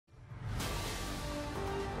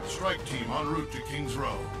Strike team en route to King's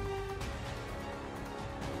Row.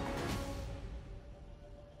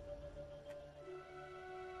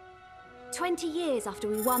 "20 years after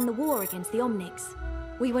we won the war against the Omnics,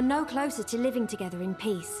 we were no closer to living together in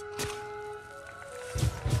peace.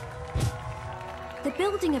 The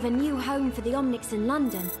building of a new home for the Omnics in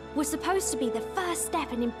London was supposed to be the first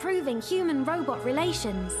step in improving human-robot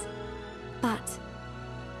relations. But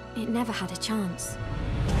it never had a chance.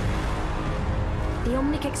 The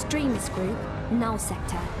Omnic extremist group, Null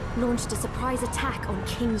Sector, launched a surprise attack on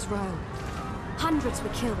King's Row. Hundreds were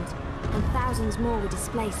killed, and thousands more were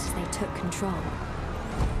displaced as they took control.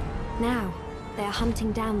 Now, they are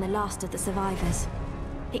hunting down the last of the survivors.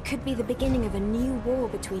 It could be the beginning of a new war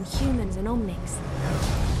between humans and Omnics.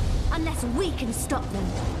 Unless we can stop them.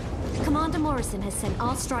 Commander Morrison has sent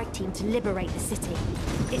our strike team to liberate the city.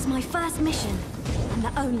 It's my first mission, and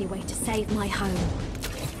the only way to save my home.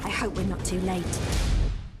 I hope we're not too late."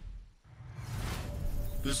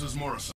 This is Morrison.